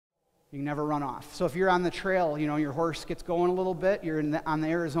You can never run off. So if you're on the trail, you know, your horse gets going a little bit, you're on the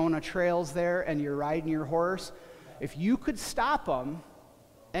Arizona trails there, and you're riding your horse, if you could stop them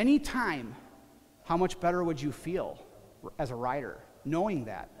anytime, how much better would you feel as a rider, knowing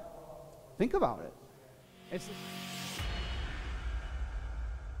that? Think about it.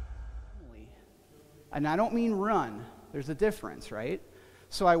 And I don't mean run. There's a difference, right?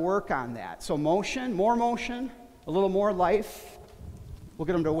 So I work on that. So motion, a little more life. We'll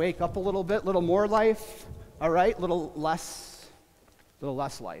get them to wake up a little bit, little more life. All right, little less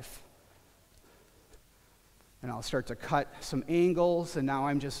life. And I'll start to cut some angles, and now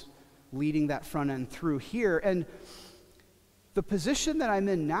I'm just leading that front end through here. And the position that I'm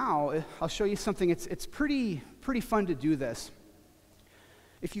in now, I'll show you something. It's pretty fun to do this.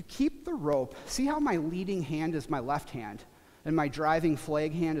 If you keep the rope, see how my leading hand is my left hand, and my driving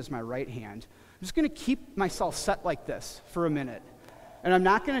flag hand is my right hand. I'm just going to keep myself set like this for a minute, and I'm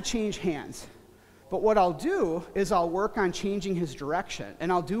not going to change hands. But what I'll do is I'll work on changing his direction,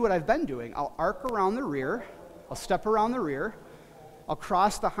 and I'll do what I've been doing. I'll arc around the rear, I'll step around the rear, I'll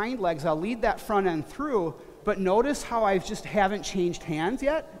cross the hind legs, I'll lead that front end through, but notice how I just haven't changed hands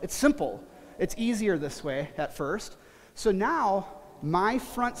yet? It's simple. It's easier this way at first. So now, my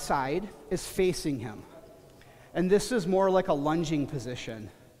front side is facing him. And this is more like a lunging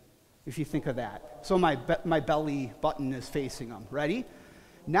position, if you think of that. So my belly button is facing him. Ready?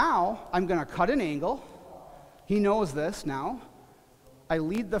 Now, I'm going to cut an angle. He knows this now. I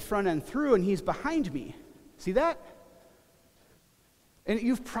lead the front end through, and he's behind me. See that? And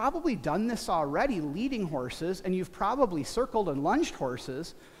you've probably done this already, leading horses, and you've probably circled and lunged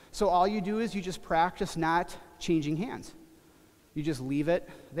horses. So all you do is you just practice not changing hands. You just leave it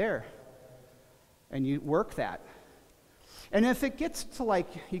there, and you work that. And if it gets to like,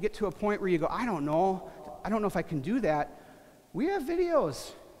 you get to a point where you go, I don't know if I can do that, we have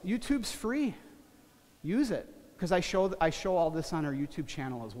videos. YouTube's free. Use it, because I show all this on our YouTube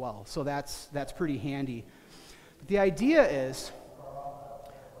channel as well, so that's pretty handy. But the idea is,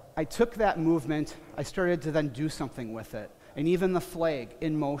 I took that movement, I started to then do something with it, and even the flag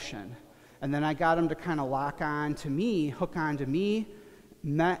in motion. And then I got him to kind of lock on to me, hook on to me,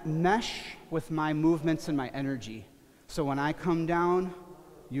 mesh with my movements and my energy. So when I come down,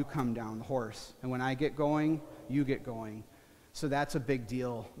 you come down, the horse. And when I get going, you get going. So that's a big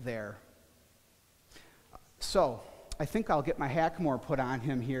deal there. So I think I'll get my Hackamore put on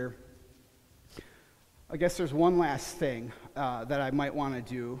him here. I guess there's one last thing that I might want to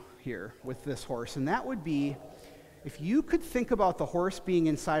do here with this horse, and that would be, if you could think about the horse being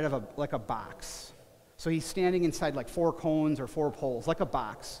inside of like a box. So he's standing inside like 4 cones or 4 poles, like a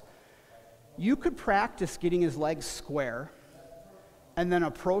box. You could practice getting his legs square and then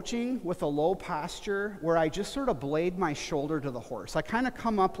approaching with a low posture where I just sort of blade my shoulder to the horse. I kind of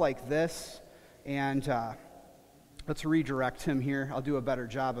come up like this, and let's redirect him here. I'll do a better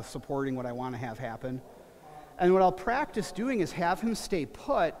job of supporting what I want to have happen. And what I'll practice doing is have him stay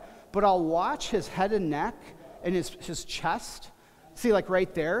put, but I'll watch his head and neck and his chest. See, like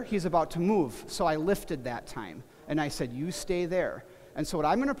right there, he's about to move. So I lifted that time, and I said, you stay there. And so what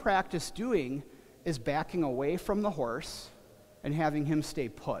I'm going to practice doing is backing away from the horse and having him stay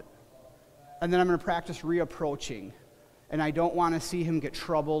put. And then I'm going to practice reapproaching. And I don't want to see him get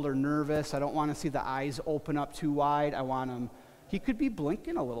troubled or nervous. I don't want to see the eyes open up too wide. I want him, he could be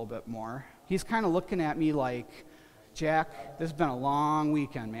blinking a little bit more. He's kind of looking at me like, Jack, this has been a long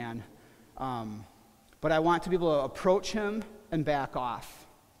weekend, man. But I want to be able to approach him and back off.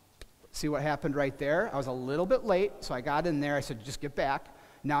 See what happened right there? I was a little bit late, so I got in there. I said, just get back.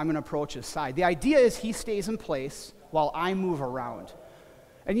 Now I'm going to approach his side. The idea is he stays in place while I move around.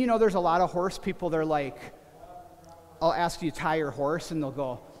 And you know, there's a lot of horse people, they're like, I'll ask you to tie your horse, and they'll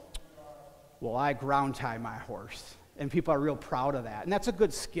go, well, I ground tie my horse. And people are real proud of that. And that's a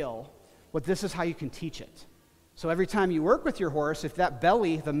good skill, but this is how you can teach it. So every time you work with your horse, if that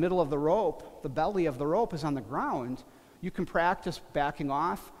belly, the middle of the rope, the belly of the rope is on the ground, you can practice backing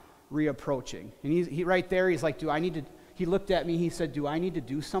off, reapproaching. And he right there, he's like, he looked at me, he said, do I need to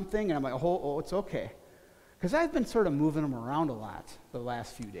do something? And I'm like, oh, it's okay. Because I've been sort of moving him around a lot the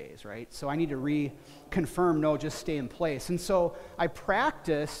last few days, right? So I need to reconfirm, no, just stay in place. And so I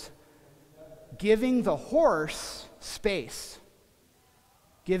practice giving the horse space.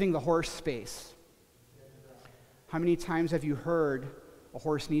 Giving the horse space. How many times have you heard a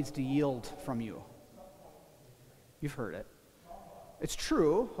horse needs to yield from you? You've heard it. It's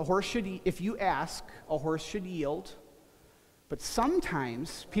true. A horse should, if you ask, a horse should yield. But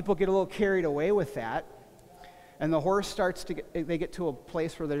sometimes people get a little carried away with that, and the horse they get to a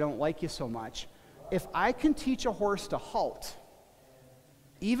place where they don't like you so much. If I can teach a horse to halt,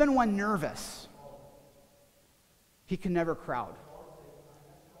 even when nervous, he can never crowd.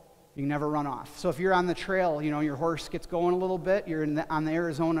 You can never run off. So if you're on the trail, you know, your horse gets going a little bit, you're on the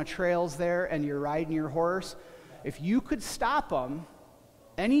Arizona trails there, and you're riding your horse, if you could stop him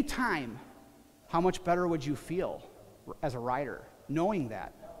any time, how much better would you feel as a rider, knowing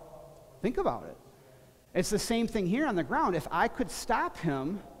that? Think about it. It's the same thing here on the ground. If I could stop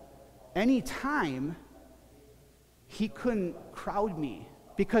him any time, he couldn't crowd me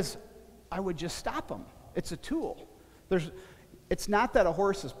because I would just stop him. It's a tool. It's not that a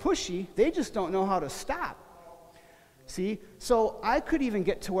horse is pushy, they just don't know how to stop. See? So I could even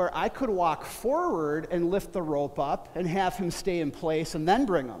get to where I could walk forward and lift the rope up and have him stay in place and then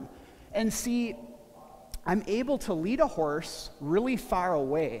bring him. And see, I'm able to lead a horse really far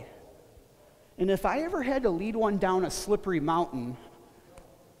away. And if I ever had to lead one down a slippery mountain,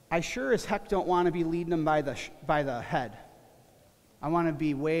 I sure as heck don't want to be leading him by the head. I want to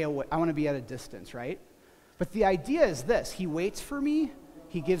be way away. I want to be at a distance, right? But the idea is this: he waits for me,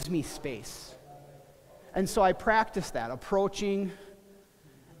 he gives me space. And so I practice that, approaching,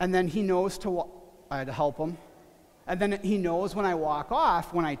 and then he knows I had to help him. And then he knows when I walk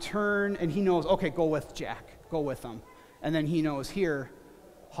off, when I turn, and he knows, okay, go with Jack, go with him. And then he knows here,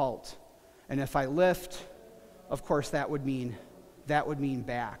 halt. And if I lift, of course that would mean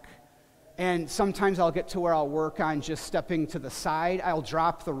back. And sometimes I'll get to where I'll work on just stepping to the side. I'll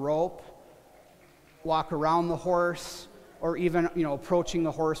drop the rope, walk around the horse, or even, you know, approaching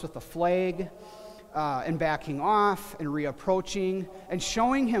the horse with the flag, and backing off and reapproaching and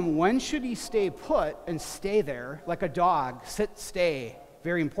showing him when should he stay put and stay there like a dog. Sit, stay.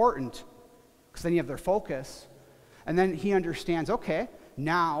 Very important, because then you have their focus. And then he understands, okay,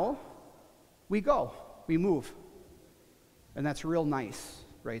 now we go, we move. And that's real nice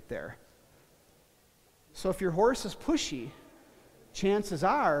right there. So if your horse is pushy, chances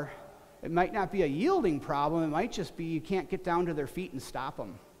are it might not be a yielding problem. It might just be you can't get down to their feet and stop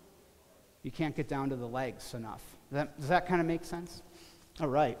them. You can't get down to the legs enough. Does that kind of make sense? All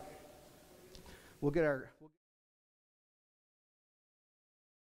right. We'll get our...